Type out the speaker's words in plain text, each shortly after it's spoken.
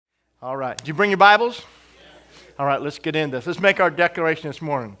All right. Did you bring your Bibles? All right, let's get into this. Let's make our declaration this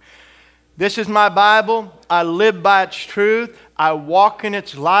morning. This is my Bible. I live by its truth. I walk in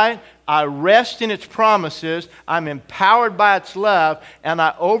its light. I rest in its promises. I'm empowered by its love. And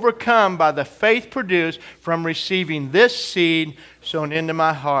I overcome by the faith produced from receiving this seed sown into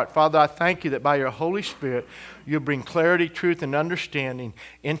my heart. Father, I thank you that by your Holy Spirit, you bring clarity, truth, and understanding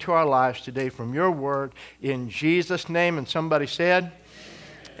into our lives today from your word. In Jesus' name. And somebody said,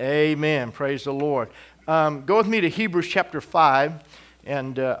 Amen. Praise the Lord. Go with me to Hebrews chapter 5,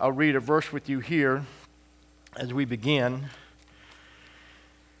 and I'll read a verse with you here as we begin.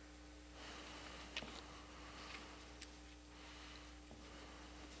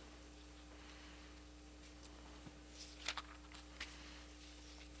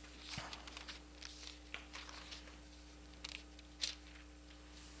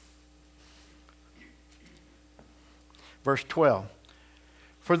 Verse 12.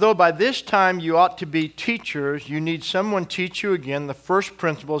 For though by this time you ought to be teachers, you need someone teach you again the first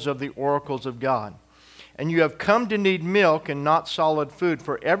principles of the oracles of God. And you have come to need milk and not solid food.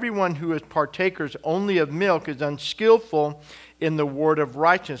 For everyone who is partakers only of milk is unskillful in the word of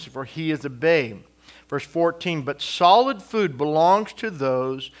righteousness, for he is a babe. Verse 14, but solid food belongs to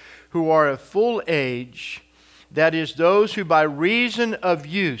those who are of full age, that is, those who by reason of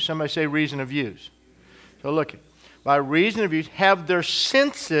use, somebody say reason of use. So look at by reason of use, have their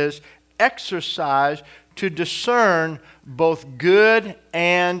senses exercised to discern both good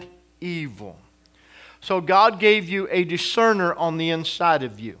and evil. So God gave you a discerner on the inside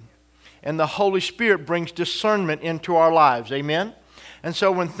of you. And the Holy Spirit brings discernment into our lives. Amen? And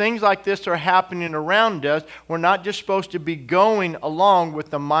so when things like this are happening around us, we're not just supposed to be going along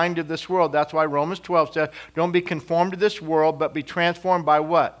with the mind of this world. That's why Romans 12 says, don't be conformed to this world, but be transformed by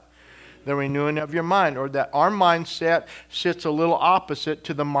what? The renewing of your mind, or that our mindset sits a little opposite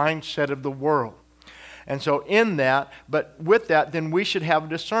to the mindset of the world. And so in that, but with that, then we should have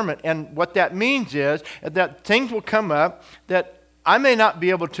discernment. And what that means is that things will come up that I may not be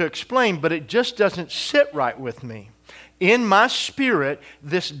able to explain, but it just doesn't sit right with me. In my spirit,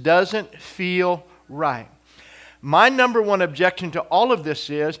 this doesn't feel right. My number one objection to all of this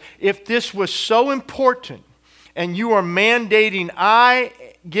is, if this was so important and you are mandating I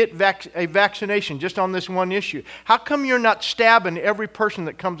get a vaccination just on this one issue, how come you're not stabbing every person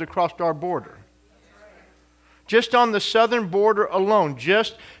that comes across our border? Just on the southern border alone,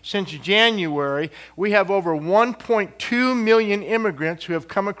 just since January, we have over 1.2 million immigrants who have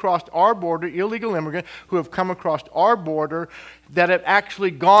come across our border, illegal immigrants who have come across our border that have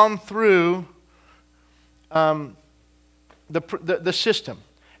actually gone through the system.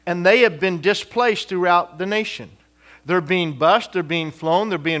 And they have been displaced throughout the nation. They're being bused, they're being flown,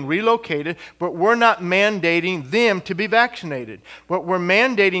 they're being relocated, but we're not mandating them to be vaccinated. What we're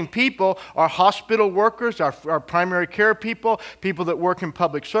mandating people are hospital workers, our primary care people, people that work in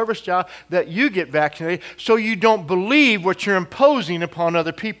public service jobs, that you get vaccinated so you don't believe what you're imposing upon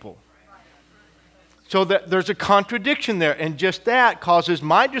other people. So that there's a contradiction there, and just that causes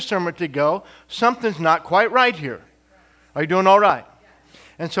my discernment to go, something's not quite right here. Are you doing all right?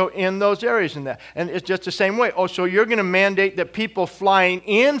 And so in those areas in that. And it's just the same way. Oh, so you're going to mandate that people flying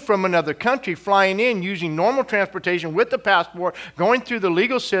in from another country, flying in using normal transportation with the passport, going through the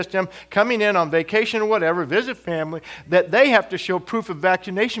legal system, coming in on vacation or whatever, visit family, that they have to show proof of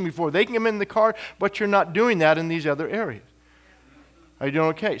vaccination before they can come in the car, but you're not doing that in these other areas. Are you doing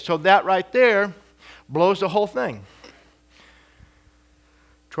okay? So that right there blows the whole thing.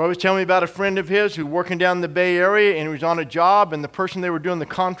 Troy was telling me about a friend of his who was working down in the Bay Area, and he was on a job, and the person they were doing the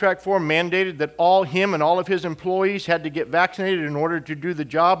contract for mandated that him and all of his employees had to get vaccinated in order to do the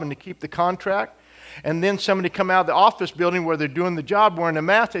job and to keep the contract. And then somebody come out of the office building where they're doing the job wearing a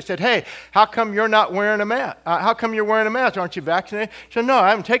mask. They said, hey, how come you're not wearing a mask? How come you're wearing a mask? Aren't you vaccinated? He said, no,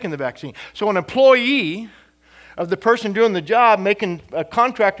 I haven't taken the vaccine. So an employee of the person doing the job, making a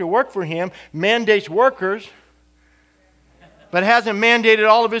contractor work for him, mandates workers, but hasn't mandated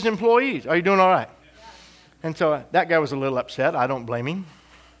all of his employees. Are you doing all right? And so that guy was a little upset. I don't blame him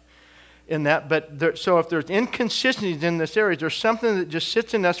in that. But so if there's inconsistencies in this area, there's something that just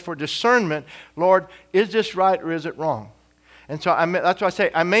sits in us for discernment. Lord, is this right or is it wrong? And so that's why I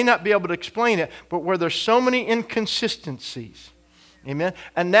say I may not be able to explain it, but where there's so many inconsistencies. Amen?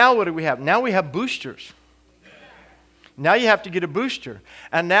 And now what do we have? Now we have boosters. Now you have to get a booster.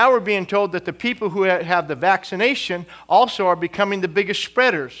 And now we're being told that the people who have the vaccination also are becoming the biggest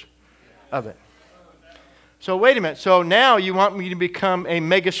spreaders of it. So wait a minute. So now you want me to become a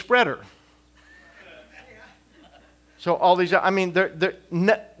mega spreader. So all these,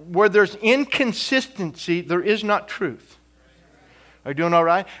 where there's inconsistency, there is not truth. Are you doing all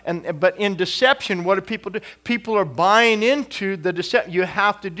right? But in deception, what do people do? People are buying into the deception. You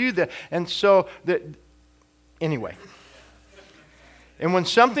have to do that. And so, anyway. And when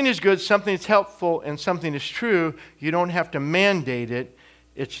something is good, something is helpful, and something is true, you don't have to mandate it.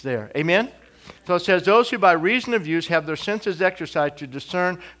 It's there. Amen? So it says, those who by reason of use have their senses exercised to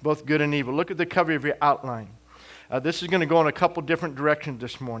discern both good and evil. Look at the cover of your outline. This is going to go in a couple different directions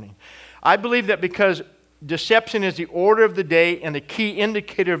this morning. I believe that because deception is the order of the day and a key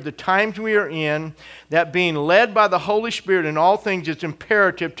indicator of the times we are in, that being led by the Holy Spirit in all things is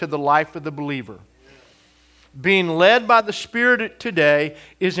imperative to the life of the believer. Being led by the Spirit today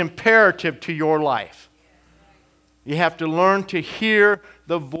is imperative to your life. You have to learn to hear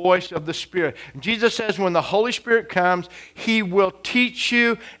the voice of the Spirit. Jesus says when the Holy Spirit comes, He will teach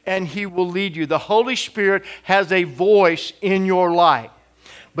you and He will lead you. The Holy Spirit has a voice in your life.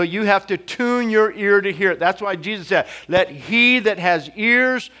 But you have to tune your ear to hear it. That's why Jesus said, let he that has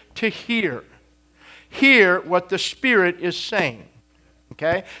ears to hear what the Spirit is saying.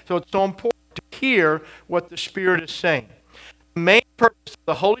 Okay? So it's so important to hear what the Spirit is saying. The main purpose of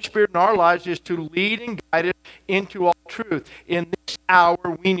the Holy Spirit in our lives is to lead and guide us into all truth. In this hour,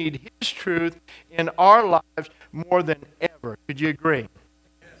 we need His truth in our lives more than ever. Could you agree?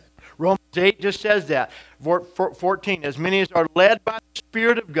 Romans 8 just says that. 14, as many as are led by the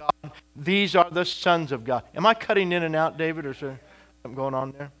Spirit of God, these are the sons of God. Am I cutting in and out, David, or is there something going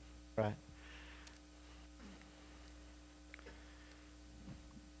on there? Right.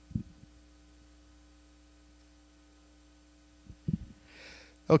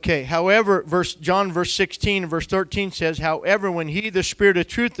 Okay, however, John verse 16 and verse 13 says, however, when He, the Spirit of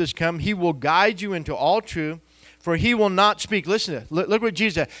truth, has come, He will guide you into all truth. For He will not speak. Listen to this. Look what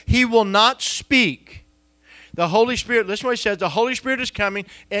Jesus said. He will not speak. The Holy Spirit, listen to what He says. The Holy Spirit is coming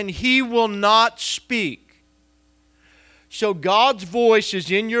and He will not speak. So God's voice is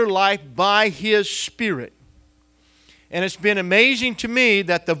in your life by His Spirit. And it's been amazing to me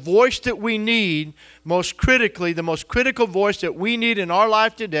that the voice that we need, most critically, the most critical voice that we need in our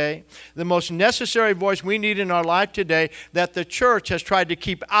life today, the most necessary voice we need in our life today, that the church has tried to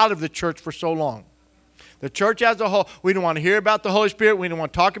keep out of the church for so long. The church as a whole, we don't want to hear about the Holy Spirit. We don't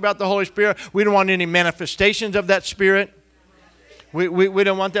want to talk about the Holy Spirit. We don't want any manifestations of that Spirit. We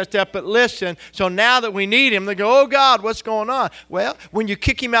don't want that stuff. But listen, so now that we need Him, they go, oh God, what's going on? Well, when you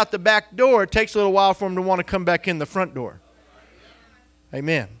kick Him out the back door, it takes a little while for Him to want to come back in the front door.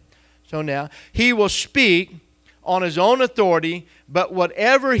 Amen. So now, He will speak on His own authority, but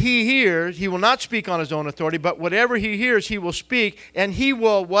whatever He hears, He will not speak on His own authority, but whatever He hears, He will speak, and He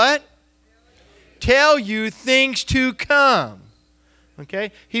will what? Tell you things to come.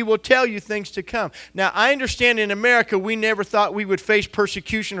 Okay? He will tell you things to come. Now, I understand in America, we never thought we would face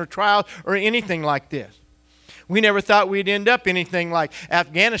persecution or trial or anything like this. We never thought we'd end up anything like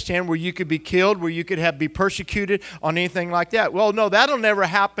Afghanistan where you could be killed, where you could be persecuted on anything like that. Well, no, that'll never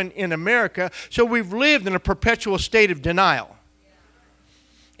happen in America. So we've lived in a perpetual state of denial.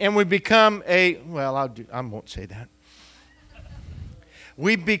 And we become I won't say that.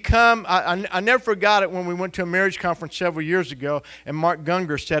 We've become, I never forgot it when we went to a marriage conference several years ago, and Mark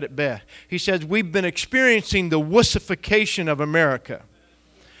Gungor said it best. He says, we've been experiencing the wussification of America.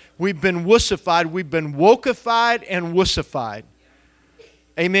 We've been wussified. We've been wokeified and wussified.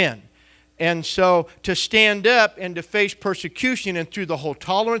 Amen. And so to stand up and to face persecution and through the whole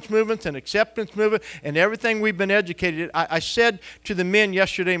tolerance movement and acceptance movement and everything we've been educated, I said to the men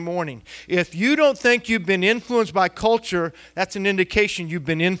yesterday morning, if you don't think you've been influenced by culture, that's an indication you've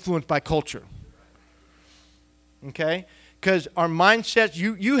been influenced by culture. Okay? Because our mindsets,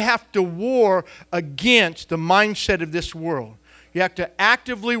 you have to war against the mindset of this world. You have to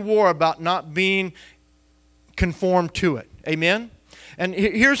actively war about not being conformed to it. Amen? And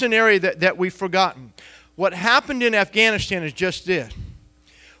here's an area that we've forgotten. What happened in Afghanistan is just this.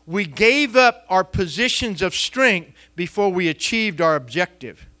 We gave up our positions of strength before we achieved our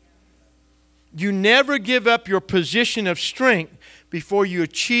objective. You never give up your position of strength before you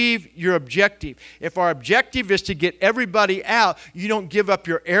achieve your objective. If our objective is to get everybody out, you don't give up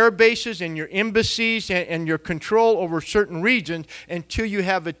your air bases and your embassies and your control over certain regions until you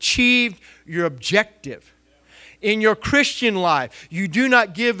have achieved your objective. In your Christian life, you do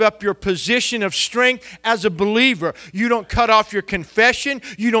not give up your position of strength as a believer. You don't cut off your confession.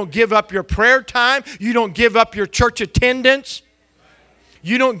 You don't give up your prayer time. You don't give up your church attendance.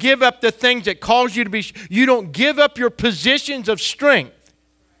 You don't give up the things that cause you to be. You don't give up your positions of strength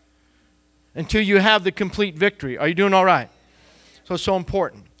until you have the complete victory. Are you doing all right? So it's so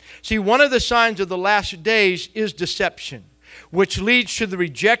important. See, one of the signs of the last days is deception, which leads to the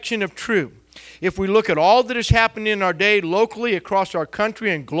rejection of truth. If we look at all that is happening in our day, locally, across our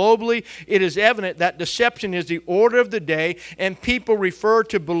country, and globally, it is evident that deception is the order of the day, and people prefer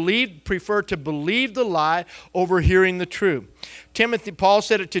to believe the lie over hearing the truth. Paul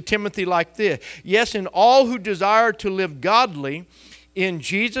said it to Timothy like this: yes, and all who desire to live godly in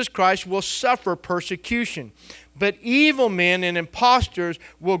Jesus Christ will suffer persecution. But evil men and impostors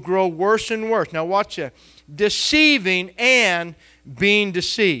will grow worse and worse. Now watch that. Deceiving and being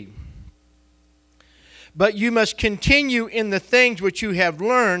deceived. But you must continue in the things which you have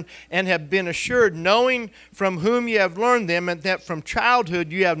learned and have been assured, knowing from whom you have learned them, and that from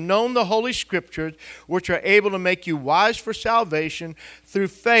childhood you have known the Holy Scriptures, which are able to make you wise for salvation through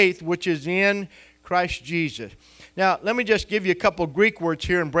faith which is in Christ Jesus. Now, let me just give you a couple of Greek words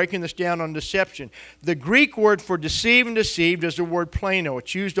here and breaking this down on deception. The Greek word for deceive and deceived is the word plano.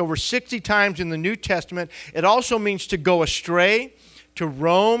 It's used over 60 times in the New Testament. It also means to go astray, to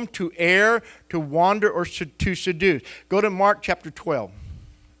roam, to err, to wander, or to seduce. Go to Mark chapter 12.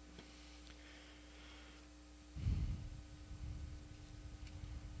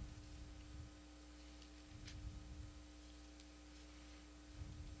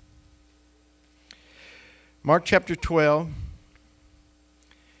 Mark chapter 12,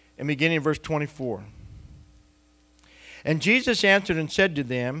 and beginning in verse 24. And Jesus answered and said to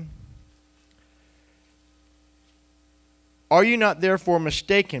them, are you not therefore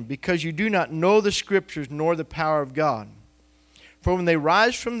mistaken, because you do not know the Scriptures nor the power of God? For when they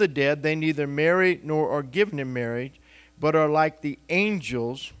rise from the dead, they neither marry nor are given in marriage, but are like the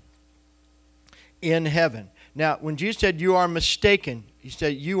angels in heaven. Now, when Jesus said you are mistaken, he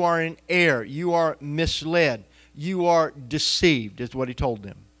said you are in error, you are misled, you are deceived, is what he told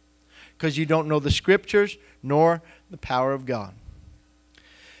them. Because you don't know the Scriptures nor the power of God.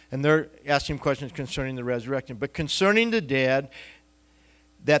 And they're asking questions concerning the resurrection. But concerning the dead,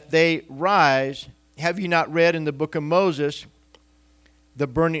 that they rise, have you not read in the book of Moses,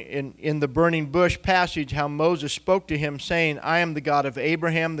 in the burning bush passage, how Moses spoke to him, saying, I am the God of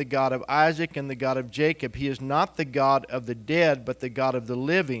Abraham, the God of Isaac, and the God of Jacob. He is not the God of the dead, but the God of the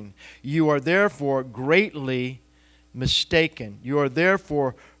living. You are therefore greatly mistaken. You are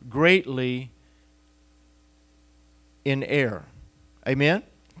therefore greatly in error. Amen?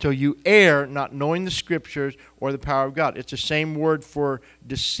 So you err, not knowing the Scriptures or the power of God. It's the same word for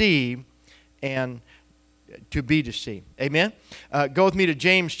deceive and to be deceived. Amen? Go with me to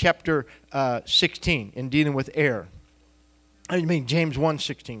James chapter 16 in dealing with error. I mean James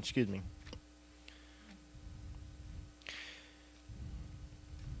 1:16, excuse me.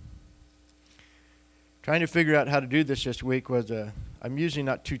 Trying to figure out how to do this week was I'm usually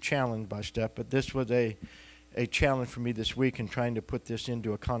not too challenged by stuff, but this was a challenge for me this week in trying to put this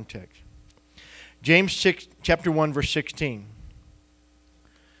into a context. James 6, chapter 1, verse 16.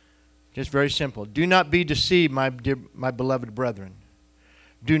 Just very simple. Do not be deceived, my beloved brethren.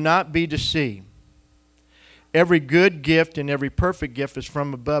 Do not be deceived. Every good gift and every perfect gift is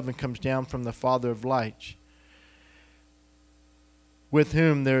from above and comes down from the Father of lights, with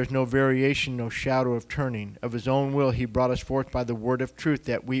whom there is no variation, no shadow of turning. Of his own will he brought us forth by the word of truth,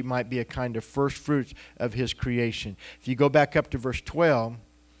 that we might be a kind of first fruits of his creation. If you go back up to verse 12,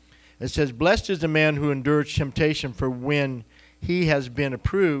 it says, blessed is the man who endures temptation, for when he has been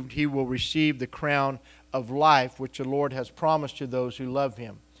approved, he will receive the crown of life, which the Lord has promised to those who love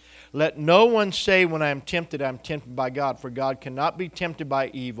him. Let no one say when I am tempted by God, for God cannot be tempted by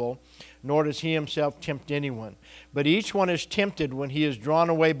evil, nor does he himself tempt anyone. But each one is tempted when he is drawn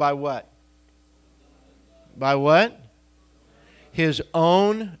away by what? By what? His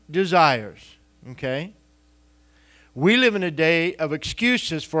own desires. Okay? We live in a day of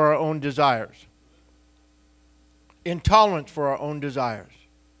excuses for our own desires. Intolerance for our own desires.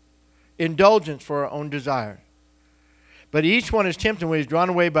 Indulgence for our own desires. But each one is tempted when he is drawn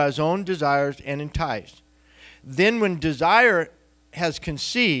away by his own desires and enticed. Then when desire has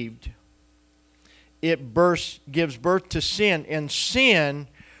conceived, it gives birth to sin. And sin,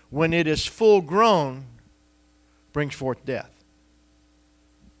 when it is full grown, brings forth death.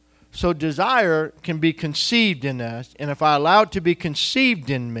 So desire can be conceived in us. And if I allow it to be conceived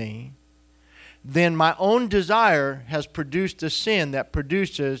in me, then my own desire has produced a sin that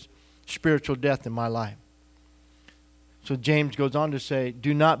produces spiritual death in my life. So James goes on to say,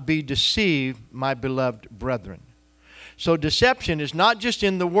 do not be deceived, my beloved brethren. So deception is not just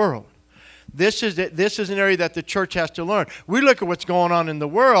in the world. This is an area that the church has to learn. We look at what's going on in the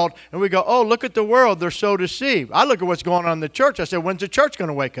world and we go, oh, look at the world. They're so deceived. I look at what's going on in the church. I say, when's the church going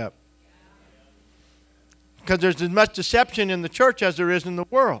to wake up? Because there's as much deception in the church as there is in the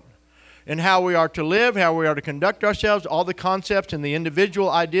world. and how we are to live, how we are to conduct ourselves, all the concepts and the individual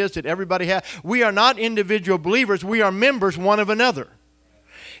ideas that everybody has. We are not individual believers. We are members one of another.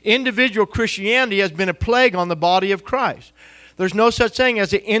 Individual Christianity has been a plague on the body of Christ. There's no such thing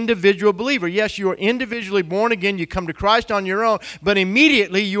as an individual believer. Yes, you are individually born again. You come to Christ on your own, but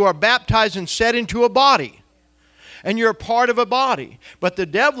immediately you are baptized and set into a body. And you're a part of a body. But the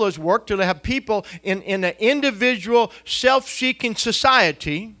devil has worked to have people in an individual, self-seeking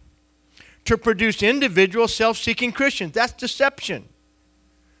society to produce individual, self-seeking Christians. That's deception.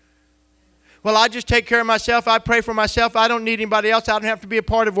 Well, I just take care of myself. I pray for myself. I don't need anybody else. I don't have to be a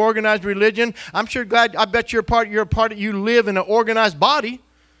part of organized religion. I bet you're a part. You live in an organized body.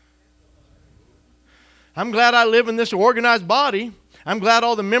 I'm glad I live in this organized body. I'm glad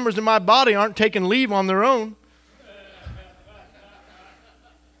all the members of my body aren't taking leave on their own.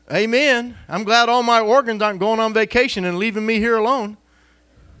 Amen. I'm glad all my organs aren't going on vacation and leaving me here alone.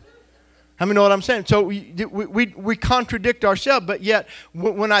 How many know what I'm saying? So we contradict ourselves, but yet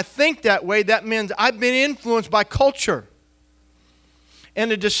when I think that way, that means I've been influenced by culture. And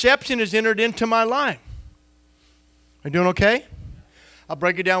the deception has entered into my life. Are you doing okay? I'll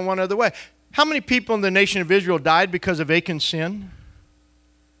break it down one other way. How many people in the nation of Israel died because of Achan's sin?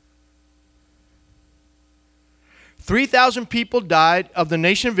 3,000 people died of the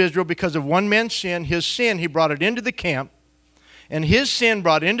nation of Israel because of one man's sin. His sin, he brought it into the camp. And his sin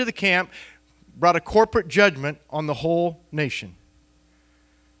brought into the camp, brought a corporate judgment on the whole nation.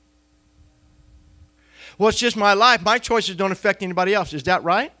 Well, it's just my life. My choices don't affect anybody else. Is that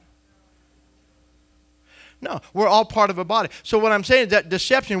right? No, we're all part of a body. So what I'm saying is that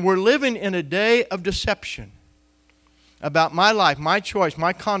deception, we're living in a day of deception about my life, my choice,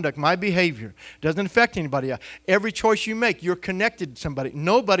 my conduct, my behavior. Doesn't affect anybody else. Every choice you make, you're connected to somebody.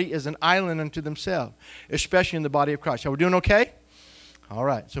 Nobody is an island unto themselves, especially in the body of Christ. Are we doing okay? All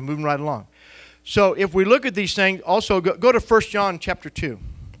right, so moving right along. So if we look at these things, also go to 1 John chapter 2.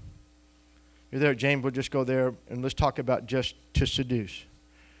 You're there, James. We'll just go there and let's talk about just to seduce.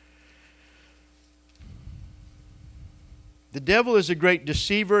 The devil is a great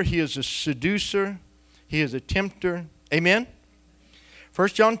deceiver. He is a seducer. He is a tempter. Amen? 1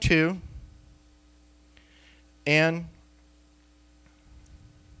 John 2 and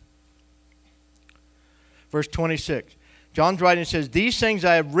verse 26. John's writing and says, "These things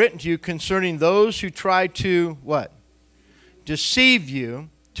I have written to you concerning those who try to," what? "Deceive you,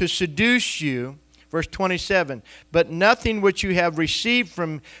 to seduce you." Verse 27, "But nothing which you have received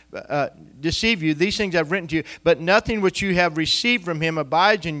from, deceive you, these things I've written to you, but nothing which you have received from him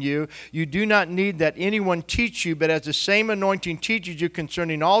abides in you. You do not need that anyone teach you, but as the same anointing teaches you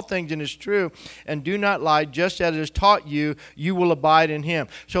concerning all things and is true, and do not lie, just as it is taught you, you will abide in him."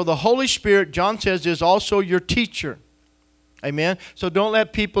 So the Holy Spirit, John says, is also your teacher. Amen? So don't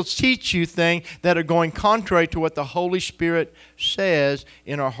let people teach you things that are going contrary to what the Holy Spirit says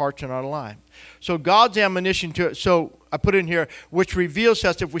in our hearts and our life. So God's admonition to it, so I put in here, which reveals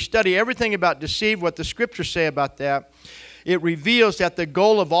us, if we study everything about deceive, what the scriptures say about that, it reveals that the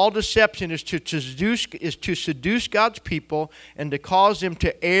goal of all deception is to seduce God's people and to cause them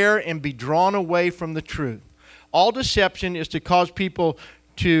to err and be drawn away from the truth. All deception is to cause people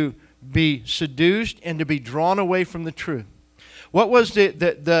to be seduced and to be drawn away from the truth. What was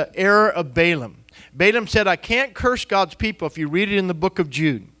the error of Balaam? Balaam said, "I can't curse God's people," if you read it in the book of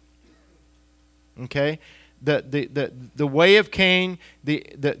Jude. Okay? The way of Cain, the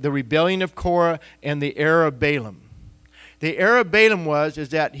rebellion of Korah, and the error of Balaam. The error of Balaam is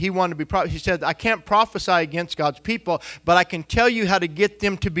that he wanted to be he said, "I can't prophesy against God's people, but I can tell you how to get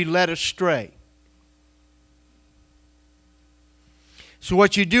them to be led astray." So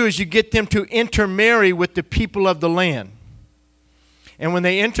what you do is you get them to intermarry with the people of the land. And when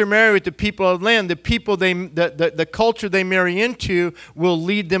they intermarry with the people of the land, the culture they marry into will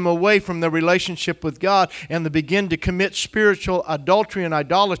lead them away from the relationship with God, and they begin to commit spiritual adultery and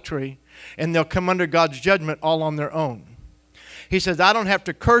idolatry, and they'll come under God's judgment all on their own. He says, "I don't have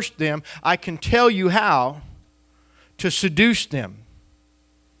to curse them. I can tell you how to seduce them."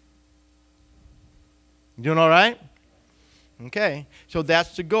 You doing all right? Okay, so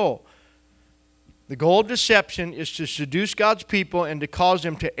that's the goal. The goal of deception is to seduce God's people and to cause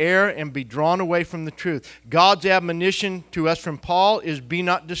them to err and be drawn away from the truth. God's admonition to us from Paul is, "Be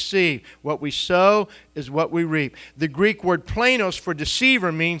not deceived. What we sow is what we reap." The Greek word plainos for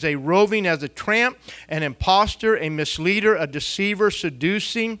deceiver means a roving as a tramp, an impostor, a misleader, a deceiver,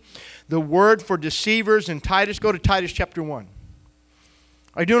 seducing. The word for deceivers in Titus, go to Titus chapter 1.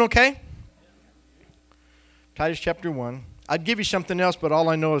 Are you doing okay? Titus chapter 1. I'd give you something else, but all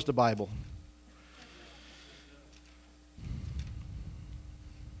I know is the Bible.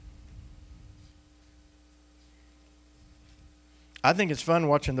 I think it's fun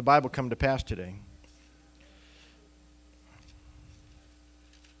watching the Bible come to pass today.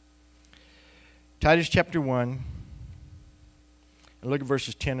 Titus chapter 1, and look at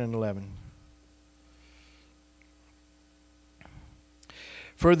verses 10 and 11.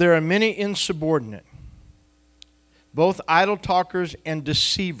 For there are many insubordinate, both idle talkers and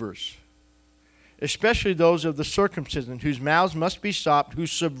deceivers, especially those of the circumcision, whose mouths must be stopped, who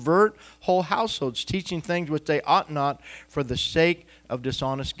subvert whole households, teaching things which they ought not for the sake of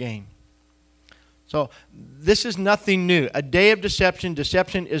dishonest gain. So this is nothing new. A day of deception.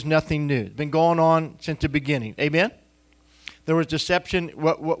 Deception is nothing new. It's been going on since the beginning. Amen? There was deception.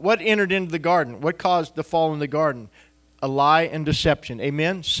 What entered into the garden? What caused the fall in the garden? A lie and deception.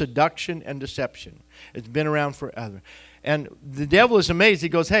 Amen? Seduction and deception. It's been around forever. And the devil is amazed. He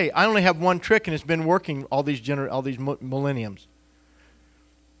goes, hey, I only have one trick, and it's been working all these millenniums.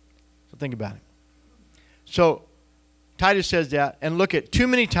 So think about it. So Titus says that, and look at too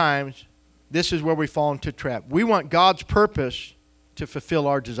many times, this is where we fall into trap. We want God's purpose to fulfill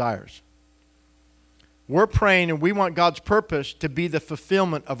our desires. We're praying, and we want God's purpose to be the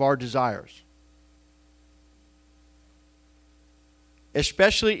fulfillment of our desires.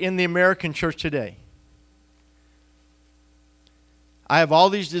 Especially in the American church today. I have all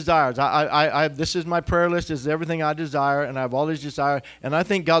these desires. This is my prayer list. This is everything I desire, and I have all these desires. And I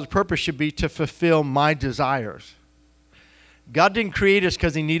think God's purpose should be to fulfill my desires. God didn't create us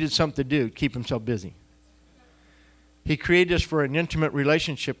because He needed something to do, keep Himself busy. He created us for an intimate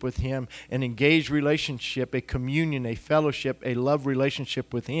relationship with Him, an engaged relationship, a communion, a fellowship, a love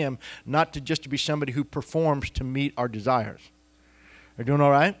relationship with Him, not to be somebody who performs to meet our desires. Are you doing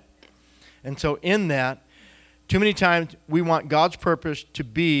all right? And so in that, too many times we want God's purpose to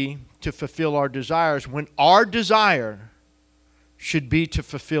be to fulfill our desires when our desire should be to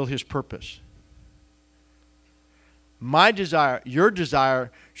fulfill His purpose. My desire, your desire,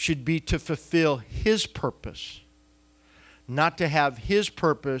 should be to fulfill His purpose, not to have His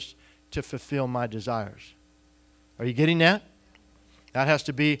purpose to fulfill my desires. Are you getting that? That has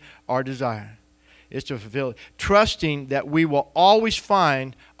to be our desire, is to fulfill, trusting that we will always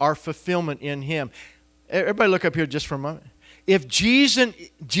find our fulfillment in Him. Everybody look up here just for a moment. If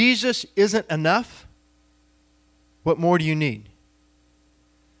Jesus isn't enough, what more do you need?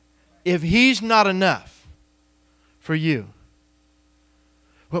 If He's not enough for you,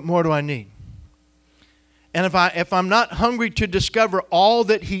 what more do I need? And if I'm not hungry to discover all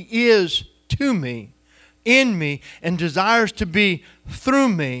that He is to me, in me, and desires to be through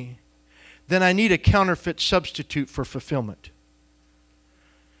me, then I need a counterfeit substitute for fulfillment.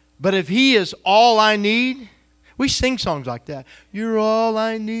 But if He is all I need, we sing songs like that. You're all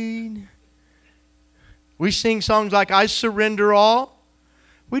I need. We sing songs like I surrender all.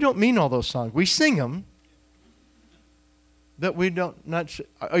 We don't mean all those songs. We sing them. That we don't,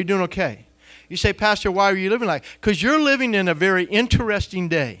 are you doing okay? You say, Pastor, why are you living like? Because you're living in a very interesting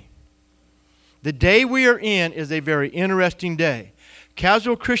day. The day we are in is a very interesting day.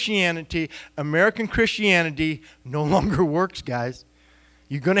 Casual Christianity, American Christianity no longer works, guys.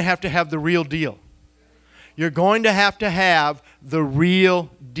 You're going to have the real deal. You're going to have the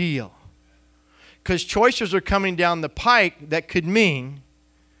real deal. Because choices are coming down the pike that could mean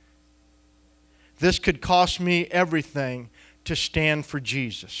this could cost me everything to stand for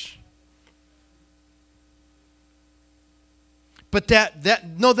Jesus. But that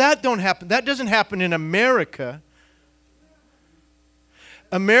don't happen. That doesn't happen in America.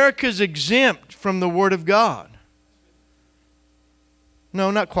 America's exempt from the Word of God. No,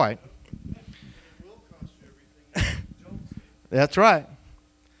 not quite. That's right.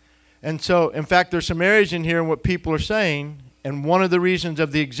 And so, in fact, there's some areas in here in what people are saying, and one of the reasons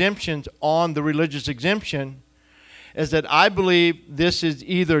of the exemptions on the religious exemption is that I believe this is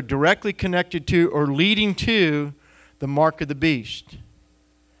either directly connected to or leading to the mark of the beast.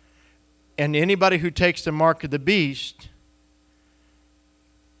 And anybody who takes the mark of the beast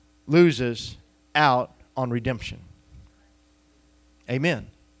loses out on redemption. Amen.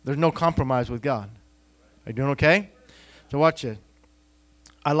 There's no compromise with God. Are you doing okay? So watch it.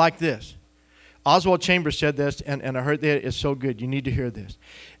 I like this. Oswald Chambers said this, and I heard that it's so good. You need to hear this.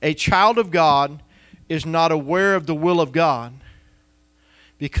 A child of God is not aware of the will of God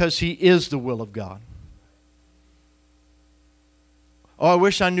because he is the will of God. Oh, I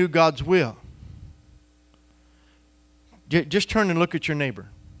wish I knew God's will. Just turn and look at your neighbor.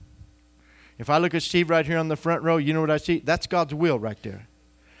 If I look at Steve right here on the front row, you know what I see? That's God's will right there.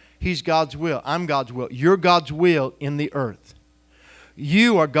 He's God's will. I'm God's will. You're God's will in the earth.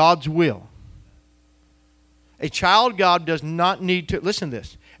 You are God's will. A child of God does not need to, listen to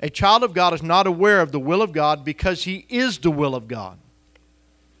this. A child of God is not aware of the will of God because he is the will of God.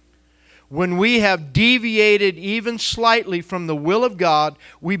 When we have deviated even slightly from the will of God,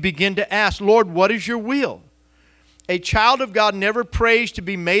 we begin to ask, Lord, what is your will? A child of God never prays to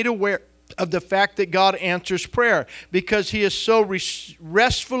be made aware of the fact that God answers prayer because he is so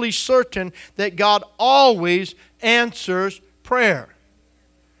restfully certain that God always answers prayer.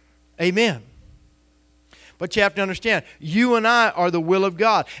 Amen. But you have to understand, you and I are the will of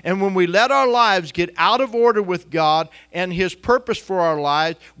God. And when we let our lives get out of order with God and His purpose for our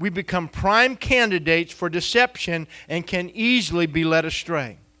lives, we become prime candidates for deception and can easily be led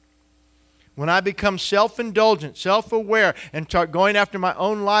astray. When I become self-indulgent, self-aware, and start going after my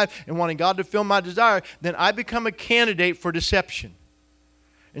own life and wanting God to fill my desire, then I become a candidate for deception.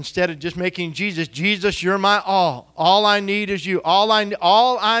 Instead of just making Jesus, you're my all. All I need is you. All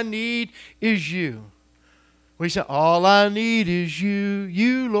I need is you. We say, all I need is you,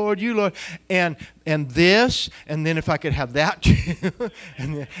 you, Lord, you, Lord. And this, and then if I could have that,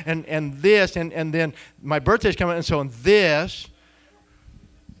 and this, and then my birthday's coming, and so this.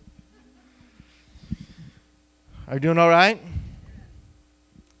 Are you doing all right?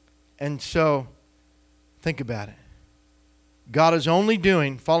 And so, think about it. God is only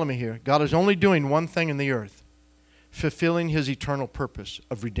doing, follow me here, God is only doing one thing in the earth, fulfilling His eternal purpose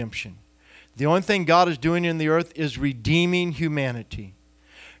of redemption. The only thing God is doing in the earth is redeeming humanity.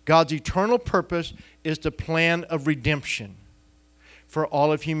 God's eternal purpose is the plan of redemption for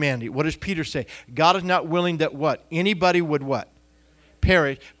all of humanity. What does Peter say? God is not willing that what? Anybody would what?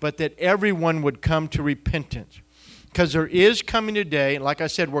 Perish, but that everyone would come to repentance. Because there is coming a day, like I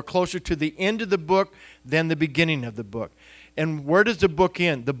said, we're closer to the end of the book than the beginning of the book. And where does the book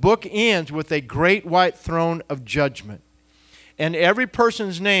end? The book ends with a great white throne of judgment. And every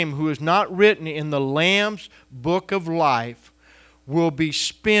person's name who is not written in the Lamb's book of life will be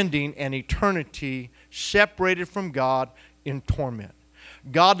spending an eternity separated from God in torment.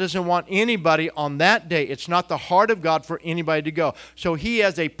 God doesn't want anybody on that day. It's not the heart of God for anybody to go. So He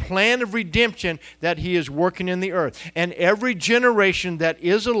has a plan of redemption that He is working in the earth. And every generation that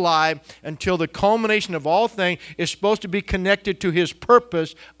is alive until the culmination of all things is supposed to be connected to His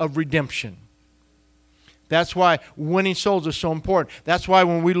purpose of redemption. That's why winning souls is so important. That's why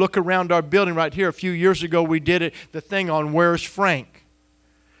when we look around our building right here, a few years ago we did the thing on Where's Frank?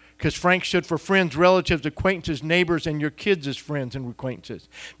 Because Frank stood for friends, relatives, acquaintances, neighbors, and your kids as friends and acquaintances.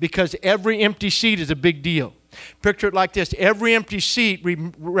 Because every empty seat is a big deal. Picture it like this. Every empty seat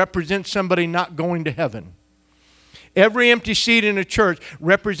represents somebody not going to heaven. Every empty seat in a church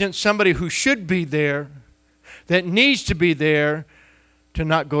represents somebody who should be there, that needs to be there to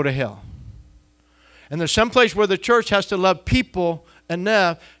not go to hell. And there's some place where the church has to love people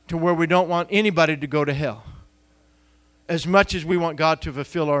enough to where we don't want anybody to go to hell, as much as we want God to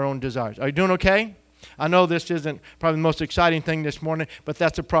fulfill our own desires. Are you doing okay? I know this isn't probably the most exciting thing this morning, but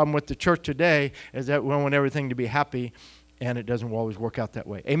that's the problem with the church today, is that we want everything to be happy, and it doesn't always work out that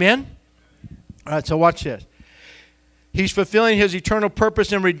way. Amen? All right, so watch this. He's fulfilling His eternal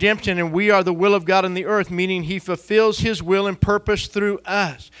purpose in redemption, and we are the will of God in the earth, meaning He fulfills His will and purpose through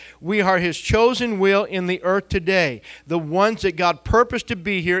us. We are His chosen will in the earth today, the ones that God purposed to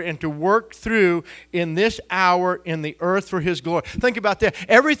be here and to work through in this hour in the earth for His glory. Think about that.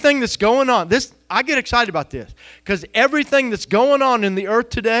 Everything that's going on, I get excited about this, because everything that's going on in the earth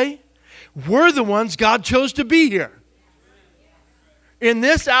today, we're the ones God chose to be here. In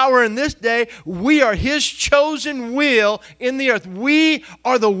this hour, in this day, we are His chosen will in the earth. We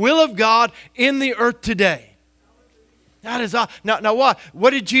are the will of God in the earth today. That is all. Now what?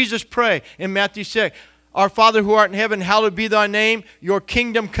 What did Jesus pray in Matthew 6? Our Father who art in heaven, hallowed be thy name. Your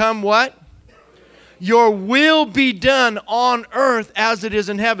kingdom come what? Your will be done on earth as it is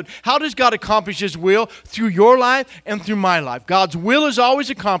in heaven. How does God accomplish His will? Through your life and through my life. God's will is always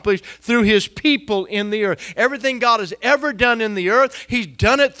accomplished through His people in the earth. Everything God has ever done in the earth, He's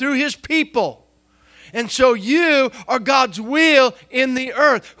done it through His people. And so you are God's will in the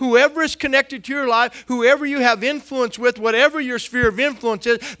earth. Whoever is connected to your life, whoever you have influence with, whatever your sphere of influence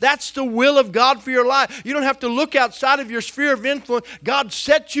is, that's the will of God for your life. You don't have to look outside of your sphere of influence. God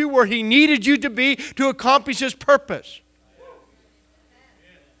set you where He needed you to be to accomplish His purpose.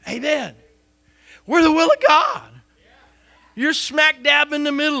 Amen. We're the will of God. You're smack dab in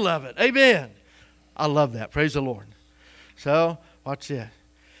the middle of it. Amen. I love that. Praise the Lord. So, watch this.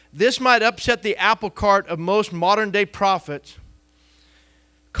 This might upset the apple cart of most modern day prophets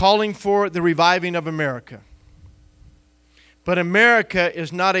calling for the reviving of America. But America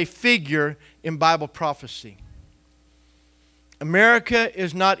is not a figure in Bible prophecy. America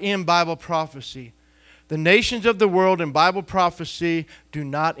is not in Bible prophecy. The nations of the world in Bible prophecy do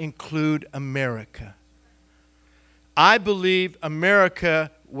not include America. I believe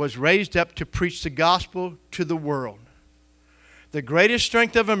America was raised up to preach the gospel to the world. The greatest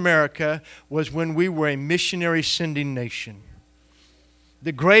strength of America was when we were a missionary sending nation.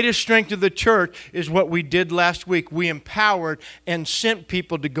 The greatest strength of the church is what we did last week. We empowered and sent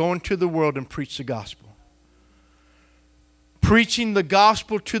people to go into the world and preach the gospel. Preaching the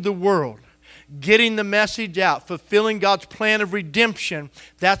gospel to the world, getting the message out, fulfilling God's plan of redemption,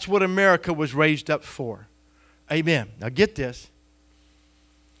 that's what America was raised up for. Amen. Now get this.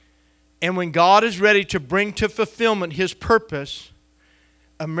 And when God is ready to bring to fulfillment His purpose,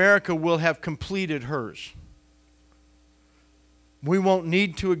 America will have completed hers. We won't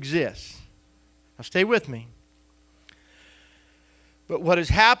need to exist. Now stay with me. But what is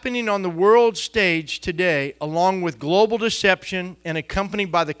happening on the world stage today, along with global deception and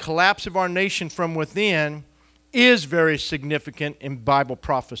accompanied by the collapse of our nation from within, is very significant in Bible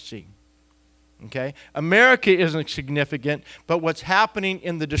prophecy. Okay? America isn't significant, but what's happening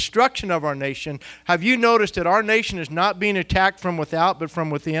in the destruction of our nation, have you noticed that our nation is not being attacked from without, but from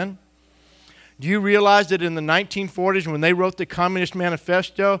within? Do you realize that in the 1940s, when they wrote the Communist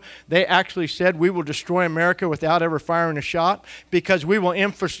Manifesto, they actually said, we will destroy America without ever firing a shot, because we will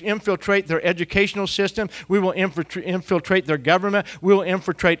infiltrate their educational system, we will infiltrate their government, we will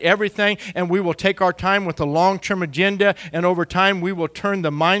infiltrate everything, and we will take our time with a long-term agenda, and over time we will turn the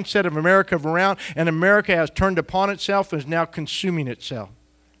mindset of America around, and America has turned upon itself and is now consuming itself.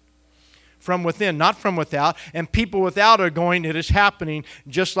 From within, not from without. And people without are going, it is happening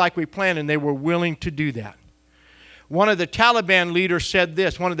just like we planned, and they were willing to do that. One of the Taliban leaders said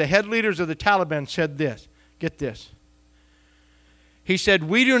this. One of the head leaders of the Taliban said this. Get this. He said,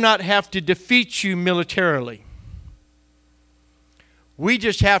 we do not have to defeat you militarily. We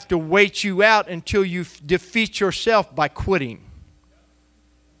just have to wait you out until you defeat yourself by quitting.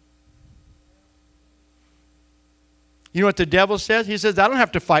 You know what the devil says? He says, I don't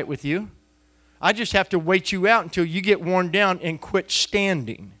have to fight with you. I just have to wait you out until you get worn down and quit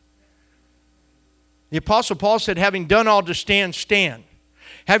standing. The Apostle Paul said, having done all to stand, stand.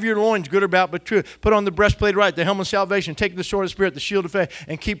 Have your loins girded about but true. Put on the breastplate of right, the helmet of salvation. Take the sword of the Spirit, the shield of faith,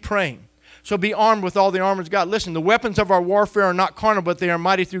 and keep praying. So be armed with all the armor of God. Listen, the weapons of our warfare are not carnal, but they are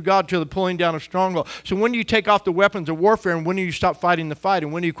mighty through God to the pulling down of strongholds. So when do you take off the weapons of warfare, and when do you stop fighting the fight,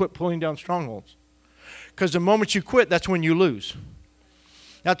 and when do you quit pulling down strongholds? Because the moment you quit, that's when you lose.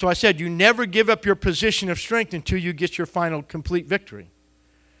 That's why I said you never give up your position of strength until you get your final complete victory.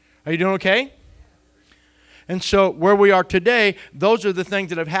 Are you doing okay? And so where we are today, those are the things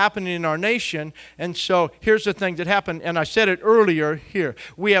that have happened in our nation. And so here's the thing that happened, and I said it earlier here.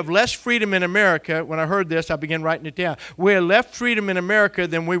 We have less freedom in America. When I heard this, I began writing it down. We have less freedom in America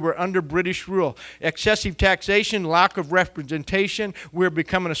than we were under British rule. Excessive taxation, lack of representation. We're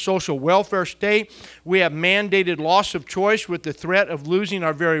becoming a social welfare state. We have mandated loss of choice with the threat of losing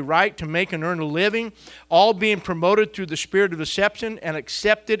our very right to make and earn a living, all being promoted through the spirit of deception and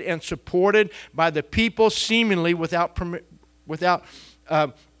accepted and supported by the people seemingly without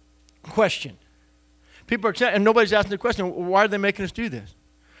question. People are accepting, and nobody's asking the question, why are they making us do this?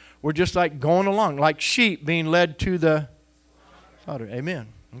 We're just like going along, like sheep being led to the slaughter. Amen.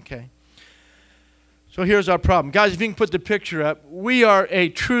 Okay. So here's our problem. Guys, if you can put the picture up, we're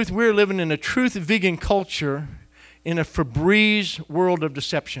living in a truth vegan culture in a Febreze world of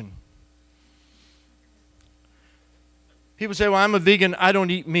deception. People say, well, I'm a vegan, I don't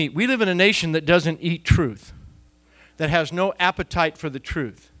eat meat. We live in a nation that doesn't eat truth, that has no appetite for the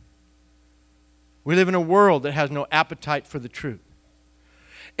truth. We live in a world that has no appetite for the truth.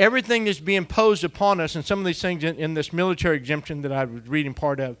 Everything that's being imposed upon us, and some of these things in this military exemption that I was reading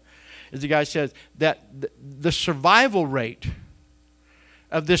part of, is the guy says that the survival rate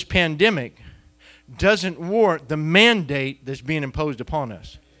of this pandemic doesn't warrant the mandate that's being imposed upon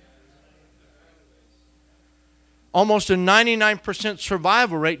us. Almost a 99%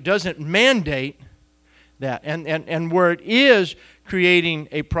 survival rate doesn't mandate that. And where it is creating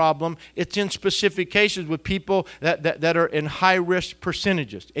a problem, it's in specific cases with people that are in high-risk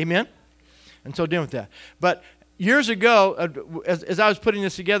percentages. Amen? And so dealing with that. But years ago, as I was putting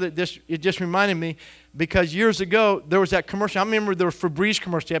this together, it just reminded me, because years ago, there was that commercial. I remember there were Febreze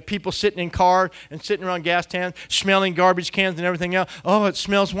commercials. They had people sitting in cars and sitting around gas stands, smelling garbage cans and everything else. Oh, it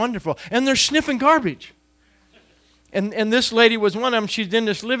smells wonderful. And they're sniffing garbage. And this lady was one of them. She's in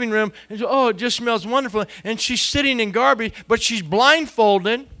this living room, and she, oh, it just smells wonderful. And she's sitting in garbage, but she's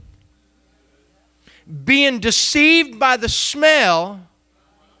blindfolded, being deceived by the smell.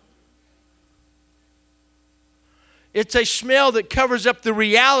 It's a smell that covers up the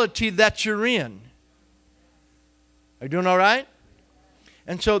reality that you're in. Are you doing all right?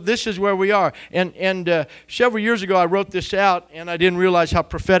 And so this is where we are. And several years ago, I wrote this out, and I didn't realize how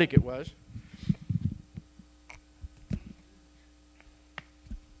prophetic it was.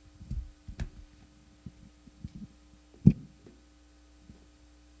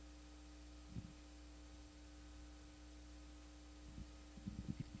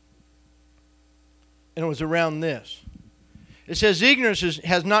 And it was around this. It says, ignorance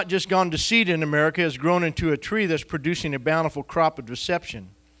has not just gone to seed in America, it has grown into a tree that's producing a bountiful crop of deception,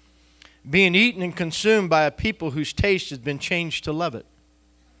 being eaten and consumed by a people whose taste has been changed to love it.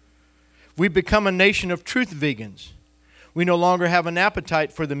 We've become a nation of truth vegans. We no longer have an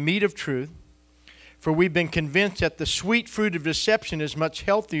appetite for the meat of truth, for we've been convinced that the sweet fruit of deception is much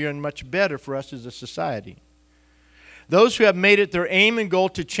healthier and much better for us as a society. Those who have made it their aim and goal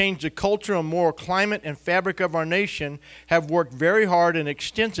to change the culture and moral climate and fabric of our nation have worked very hard and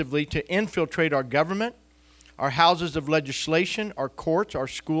extensively to infiltrate our government, our houses of legislation, our courts, our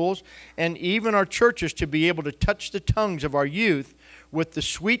schools, and even our churches to be able to touch the tongues of our youth with the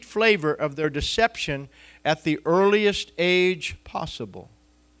sweet flavor of their deception at the earliest age possible,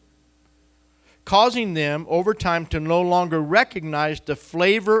 causing them over time to no longer recognize the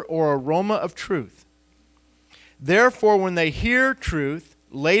flavor or aroma of truth. Therefore, when they hear truth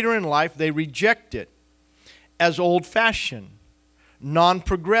later in life, they reject it as old-fashioned,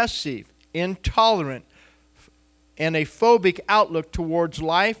 non-progressive, intolerant, and a phobic outlook towards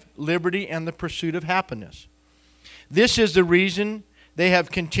life, liberty, and the pursuit of happiness. This is the reason they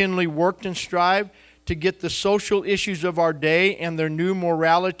have continually worked and strived to get the social issues of our day and their new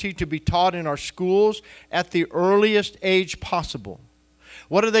morality to be taught in our schools at the earliest age possible.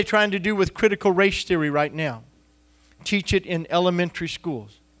 What are they trying to do with critical race theory right now? Teach it in elementary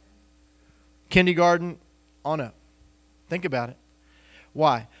schools, kindergarten on up. Think about it.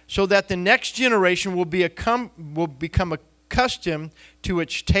 Why? So that the next generation will become accustomed to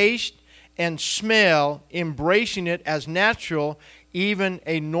its taste and smell, embracing it as natural, even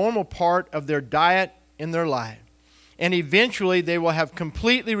a normal part of their diet in their life. And eventually they will have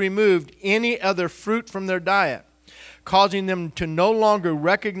completely removed any other fruit from their diet, causing them to no longer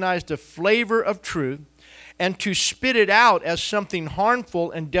recognize the flavor of truth and to spit it out as something harmful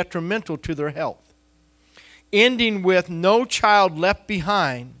and detrimental to their health. Ending with no child left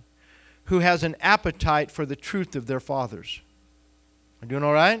behind who has an appetite for the truth of their fathers. Are you doing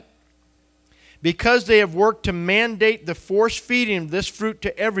all right? Because they have worked to mandate the force feeding of this fruit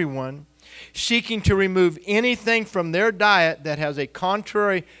to everyone, seeking to remove anything from their diet that has a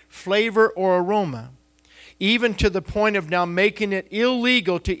contrary flavor or aroma, even to the point of now making it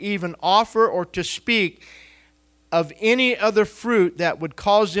illegal to even offer or to speak of any other fruit that would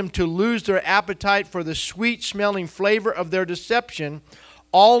cause them to lose their appetite for the sweet-smelling flavor of their deception,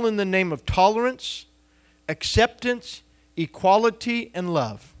 all in the name of tolerance, acceptance, equality, and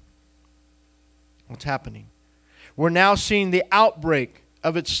love. What's happening? We're now seeing the outbreak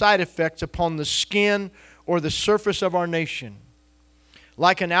of its side effects upon the skin or the surface of our nation.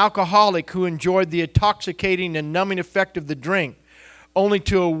 Like an alcoholic who enjoyed the intoxicating and numbing effect of the drink, only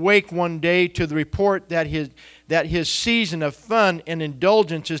to awake one day to the report that his season of fun and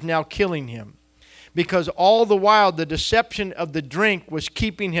indulgence is now killing him. Because all the while the deception of the drink was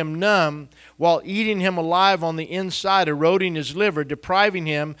keeping him numb while eating him alive on the inside, eroding his liver, depriving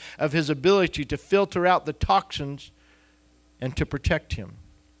him of his ability to filter out the toxins and to protect him.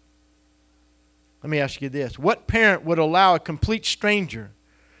 Let me ask you this. What parent would allow a complete stranger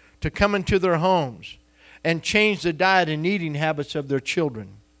to come into their homes and change the diet and eating habits of their children,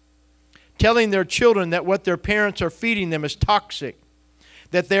 telling their children that what their parents are feeding them is toxic,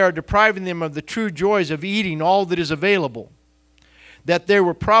 that they are depriving them of the true joys of eating all that is available, that they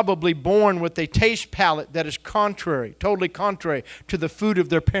were probably born with a taste palate that is totally contrary to the food of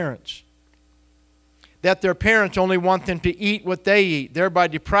their parents, that their parents only want them to eat what they eat, thereby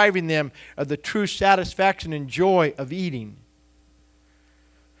depriving them of the true satisfaction and joy of eating.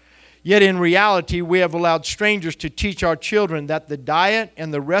 Yet in reality, we have allowed strangers to teach our children that the diet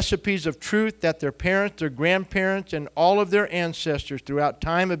and the recipes of truth that their parents, their grandparents, and all of their ancestors throughout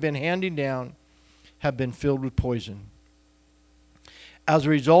time have been handing down have been filled with poison. As a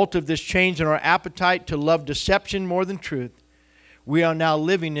result of this change in our appetite to love deception more than truth, we are now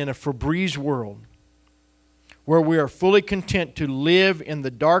living in a Febreze world where we are fully content to live in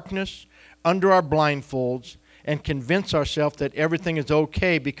the darkness under our blindfolds and convince ourselves that everything is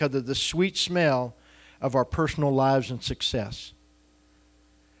okay because of the sweet smell of our personal lives and success.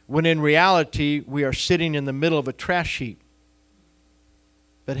 When in reality, we are sitting in the middle of a trash heap.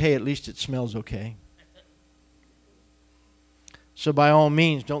 But hey, at least it smells okay. So by all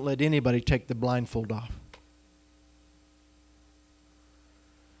means, don't let anybody take the blindfold off.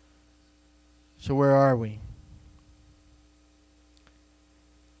 So where are we?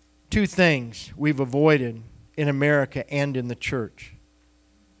 Two things we've avoided in America and in the church.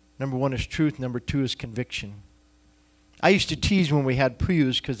 Number one is truth. Number two is conviction. I used to tease when we had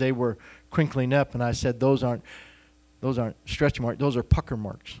pews because they were crinkling up, and I said, those aren't stretch marks, those are pucker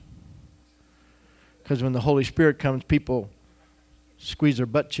marks. Because when the Holy Spirit comes, people squeeze their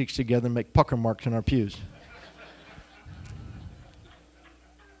butt cheeks together and make pucker marks in our pews.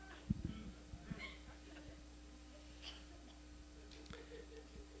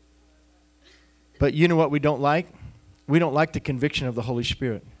 But you know what we don't like? We don't like the conviction of the Holy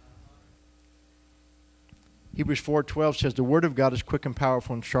Spirit. Hebrews 4:12 says, the word of God is quick and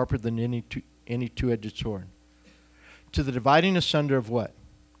powerful and sharper than any two-edged sword. To the dividing asunder of what?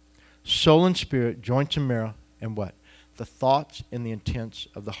 Soul and spirit, joints and marrow, and what? The thoughts and the intents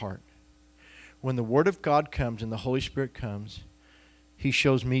of the heart. When the word of God comes and the Holy Spirit comes, he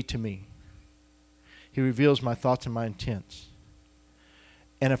shows me to me. He reveals my thoughts and my intents.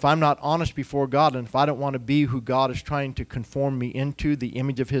 And if I'm not honest before God, and if I don't want to be who God is trying to conform me into, the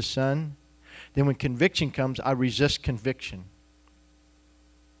image of his Son, then when conviction comes, I resist conviction.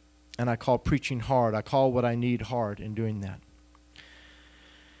 And I call preaching hard. I call what I need hard in doing that.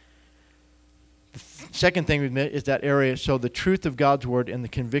 The second thing we admit is that area, so the truth of God's word and the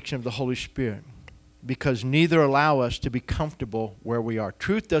conviction of the Holy Spirit. Because neither allow us to be comfortable where we are.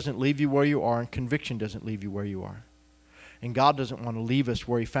 Truth doesn't leave you where you are, and conviction doesn't leave you where you are. And God doesn't want to leave us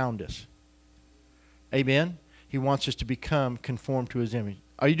where he found us. Amen? He wants us to become conformed to his image.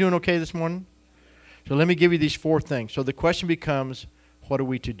 Are you doing okay this morning? So let me give you these four things. So the question becomes, what are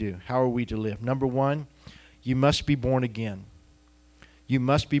we to do? How are we to live? Number one, you must be born again. You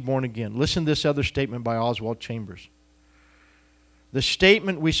must be born again. Listen to this other statement by Oswald Chambers. The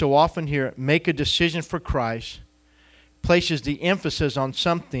statement we so often hear, make a decision for Christ, places the emphasis on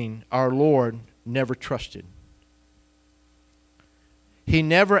something our Lord never trusted. He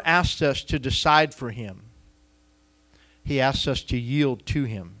never asked us to decide for him. He asked us to yield to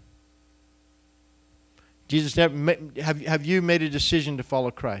him. Jesus, have you made a decision to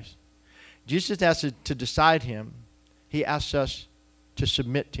follow Christ? Jesus asked us to decide him. He asks us to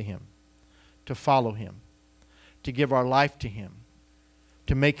submit to him, to follow him, to give our life to him,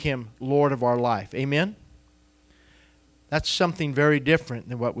 to make him Lord of our life. Amen? That's something very different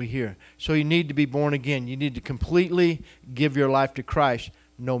than what we hear. So you need to be born again. You need to completely give your life to Christ,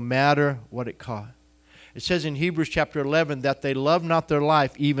 no matter what it costs. It says in Hebrews chapter 11 that they love not their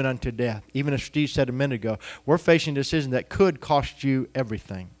life even unto death. Even as Steve said a minute ago, we're facing a decision that could cost you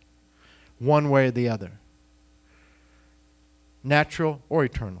everything, one way or the other, natural or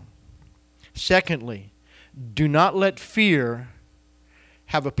eternal. Secondly, do not let fear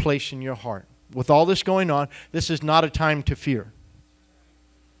have a place in your heart. With all this going on, this is not a time to fear.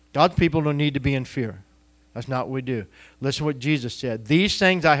 God's people don't need to be in fear. That's not what we do. Listen to what Jesus said. These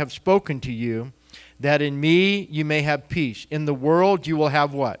things I have spoken to you, that in me you may have peace. In the world you will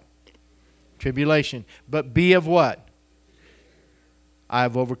have what? Tribulation. But be of what? I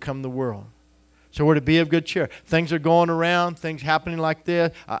have overcome the world. So we're to be of good cheer. Things are going around, things happening like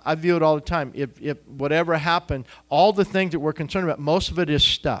this. I view it all the time. If whatever happened, all the things that we're concerned about, most of it is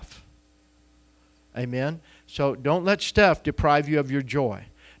stuff. Amen? So don't let stuff deprive you of your joy.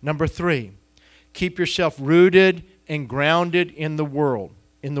 Number 3, keep yourself rooted and grounded in the world,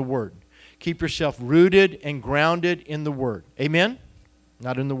 in the Word. Keep yourself rooted and grounded in the Word. Amen?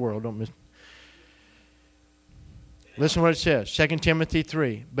 Not in the world. Don't miss. Listen to what it says. 2 Timothy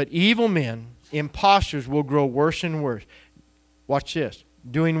 3. But evil men, impostors, will grow worse and worse. Watch this.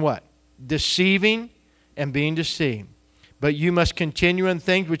 Doing what? Deceiving and being deceived. But you must continue in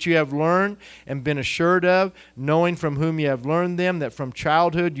things which you have learned and been assured of, knowing from whom you have learned them, that from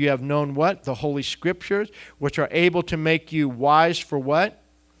childhood you have known what? The Holy Scriptures, which are able to make you wise for what?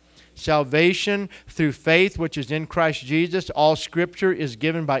 Salvation through faith which is in Christ Jesus. All Scripture is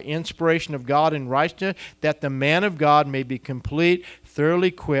given by inspiration of God in righteousness, that the man of God may be complete, thoroughly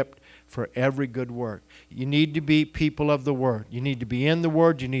equipped for every good work. You need to be people of the Word. You need to be in the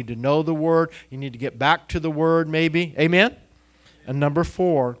Word. You need to know the Word. You need to get back to the Word maybe. Amen? And number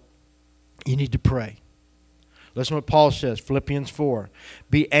 4, you need to pray. Listen to what Paul says, Philippians 4.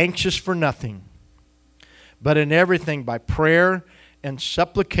 Be anxious for nothing, but in everything by prayer and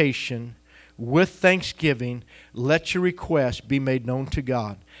supplication with thanksgiving, let your requests be made known to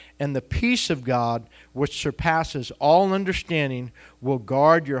God. And the peace of God, which surpasses all understanding, will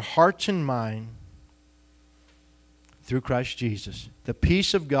guard your hearts and mind through Christ Jesus. The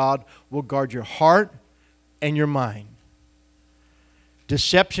peace of God will guard your heart and your mind.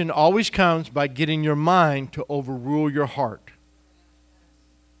 Deception always comes by getting your mind to overrule your heart.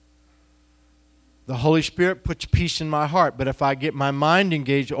 The Holy Spirit puts peace in my heart. But if I get my mind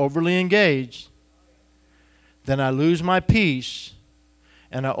engaged, overly engaged, then I lose my peace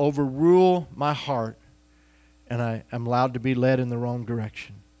and I overrule my heart and I am allowed to be led in the wrong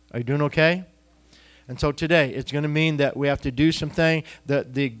direction. Are you doing okay? And so today, it's going to mean that we have to do something.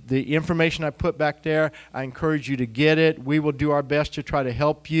 The information I put back there, I encourage you to get it. We will do our best to try to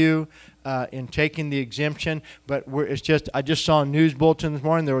help you in taking the exemption. But I just saw a news bulletin this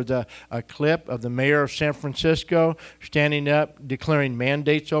morning. There was a clip of the mayor of San Francisco standing up, declaring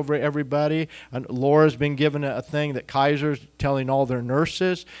mandates over everybody. And Laura's been given a thing that Kaiser's telling all their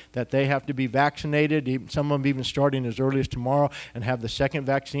nurses that they have to be vaccinated. Some of them even starting as early as tomorrow and have the second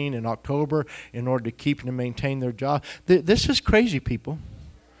vaccine in October in order to keep and maintain their job. This is crazy, people.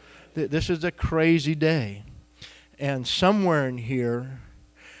 This is a crazy day. And somewhere in here,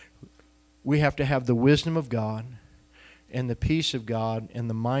 we have to have the wisdom of God and the peace of God and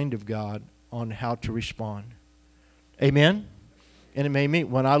the mind of God on how to respond. Amen? And it made me,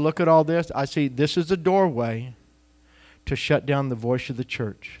 when I look at all this, I see this is a doorway to shut down the voice of the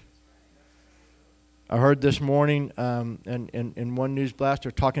church. I heard this morning in one news blast,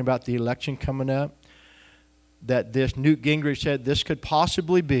 they're talking about the election coming up, that this Newt Gingrich said this could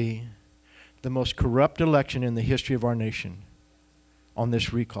possibly be the most corrupt election in the history of our nation on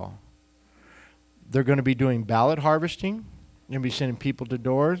this recall. They're going to be doing ballot harvesting. They're going to be sending people to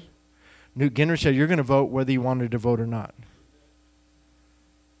doors. Newt Gingrich said, you're going to vote whether you wanted to vote or not. And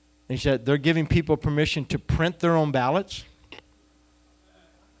he said, they're giving people permission to print their own ballots.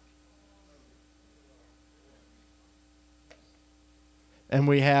 And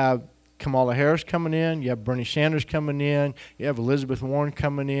we have Kamala Harris coming in. You have Bernie Sanders coming in. You have Elizabeth Warren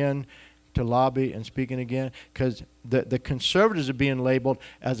coming in to lobby and speaking again, because the conservatives are being labeled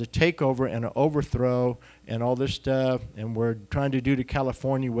as a takeover and an overthrow and all this stuff, and we're trying to do to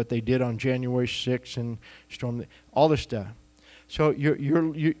California what they did on January 6th and storm all this stuff. So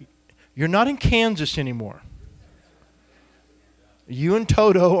you're not in Kansas anymore. You and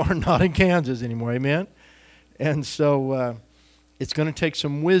Toto are not in Kansas anymore, amen? And so it's going to take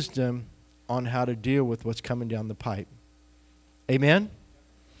some wisdom on how to deal with what's coming down the pipe. Amen?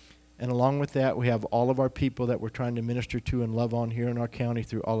 And along with that, we have all of our people that we're trying to minister to and love on here in our county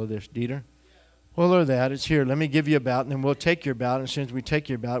through all of this. Dieter? Well, look at that. It's here. Let me give you a ballot, and then we'll take your ballot. And as soon as we take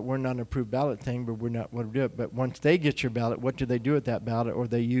your ballot, we're not an approved ballot thing, but we're not what to do it. But once they get your ballot, what do they do with that ballot? Or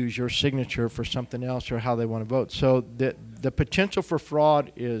they use your signature for something else or how they want to vote. So the potential for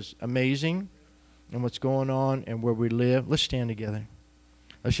fraud is amazing, and what's going on and where we live. Let's stand together.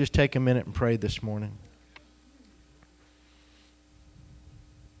 Let's just take a minute and pray this morning.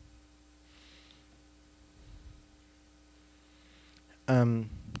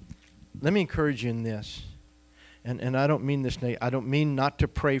 Let me encourage you in this, and I don't mean this, I don't mean not to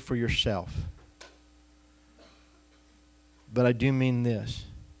pray for yourself, but I do mean this.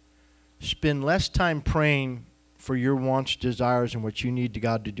 Spend less time praying for your wants, desires, and what you need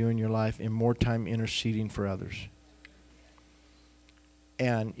God to do in your life, and more time interceding for others.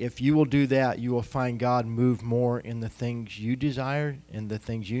 And if you will do that, you will find God move more in the things you desire and the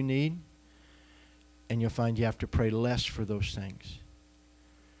things you need, and you'll find you have to pray less for those things.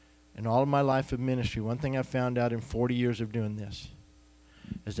 In all of my life of ministry, one thing I found out in 40 years of doing this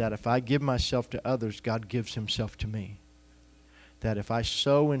is that if I give myself to others, God gives himself to me. That if I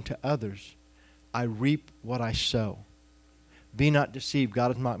sow into others, I reap what I sow. Be not deceived.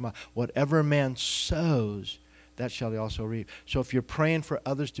 God is my whatever a man sows, that shall he also reap. So if you're praying for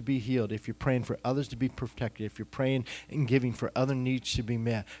others to be healed, if you're praying for others to be protected, if you're praying and giving for other needs to be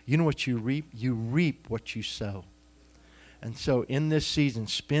met, you know what you reap? You reap what you sow. And so in this season,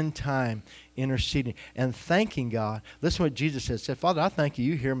 spend time interceding and thanking God. Listen to what Jesus said, Father, I thank you.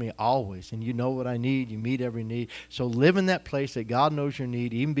 You hear me always, and you know what I need. You meet every need. So live in that place that God knows your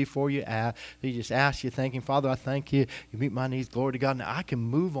need even before you ask. He just asks you, thanking, Father, I thank you. You meet my needs. Glory to God. Now I can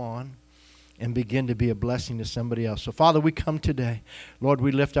move on and begin to be a blessing to somebody else. So, Father, we come today. Lord,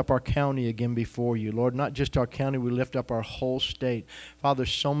 we lift up our county again before you. Lord, not just our county, we lift up our whole state. Father,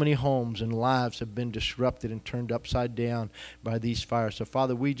 so many homes and lives have been disrupted and turned upside down by these fires. So,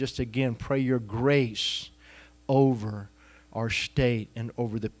 Father, we just again pray your grace over our state and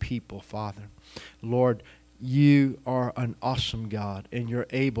over the people, Father. Lord, you are an awesome God, and you're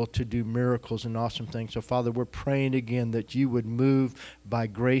able to do miracles and awesome things. So, Father, we're praying again that you would move by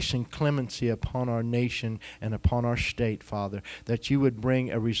grace and clemency upon our nation and upon our state, Father, that you would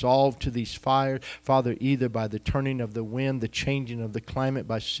bring a resolve to these fires, Father, either by the turning of the wind, the changing of the climate,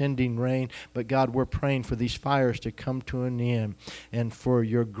 by sending rain. But, God, we're praying for these fires to come to an end and for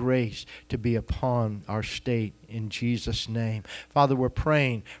your grace to be upon our state in Jesus' name. Father, we're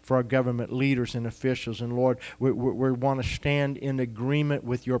praying for our government leaders and officials. And Lord, we want to stand in agreement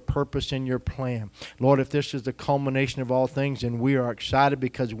with your purpose and your plan. Lord, if this is the culmination of all things, and we are excited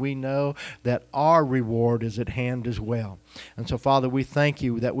because we know that our reward is at hand as well. And so, Father, we thank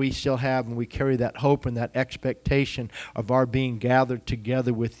you that we still have and we carry that hope and that expectation of our being gathered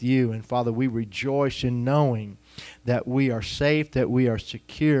together with you. And Father, we rejoice in knowing that we are safe, that we are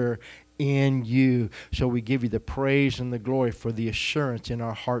secure in you. So we give you the praise and the glory for the assurance in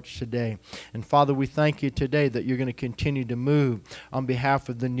our hearts today. And Father, we thank you today that you're going to continue to move on behalf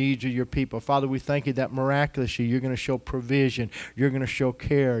of the needs of your people. Father, we thank you that miraculously you're going to show provision, you're going to show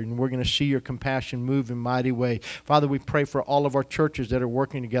care, and we're going to see your compassion move in a mighty way. Father, we pray for all of our churches that are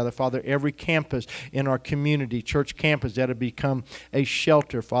working together. Father, every campus in our community, church campus, that have become a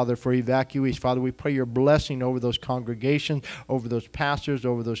shelter, Father, for evacuees. Father, we pray your blessing over those congregations, over those pastors,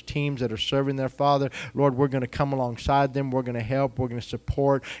 over those teams that are serving their Father. Lord, we're going to come alongside them. We're going to help. We're going to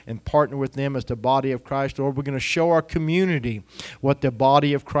support and partner with them as the body of Christ. Lord, we're going to show our community what the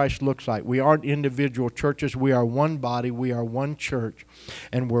body of Christ looks like. We aren't individual churches. We are one body. We are one church.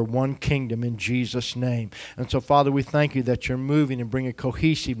 And we're one kingdom in Jesus' name. And so, Father, we thank you that you're moving and bringing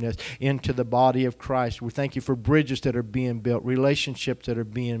cohesiveness into the body of Christ. We thank you for bridges that are being built, relationships that are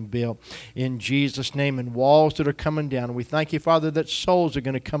being built in Jesus' name, and walls that are coming down. And we thank you, Father, that souls are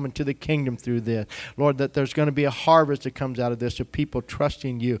going to come into the kingdom through this. Lord, that there's going to be a harvest that comes out of this of people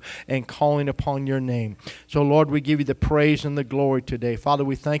trusting you and calling upon your name. So, Lord, we give you the praise and the glory today. Father,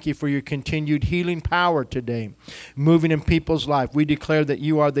 we thank you for your continued healing power today, moving in people's life. We declare that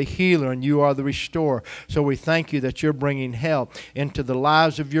you are the healer and you are the restorer. So we thank you that you're bringing help into the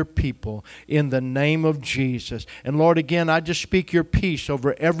lives of your people in the name of Jesus. And Lord, again, I just speak your peace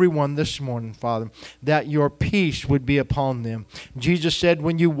over everyone this morning, Father, that your peace would be upon them. Jesus said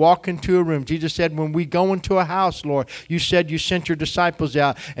when you walk into a room, Jesus said when we go into a house, Lord, you said you sent your disciples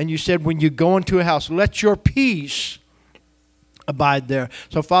out, and you said when you go into a house, let your peace abide there.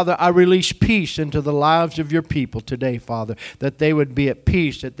 So, Father, I release peace into the lives of your people today, Father, that they would be at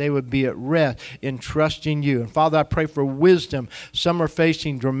peace, that they would be at rest in trusting you. And, Father, I pray for wisdom. Some are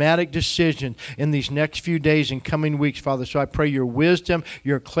facing dramatic decisions in these next few days and coming weeks, Father. So I pray your wisdom,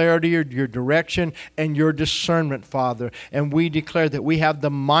 your clarity, your direction, and your discernment, Father. And we declare that we have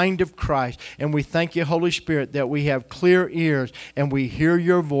the mind of Christ. And we thank you, Holy Spirit, that we have clear ears and we hear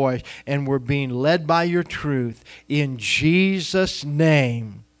your voice and we're being led by your truth. In Jesus'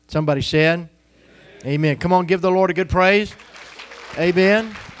 name. Somebody said, Amen. Amen. Come on, give the Lord a good praise.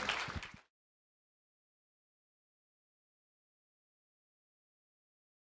 Amen.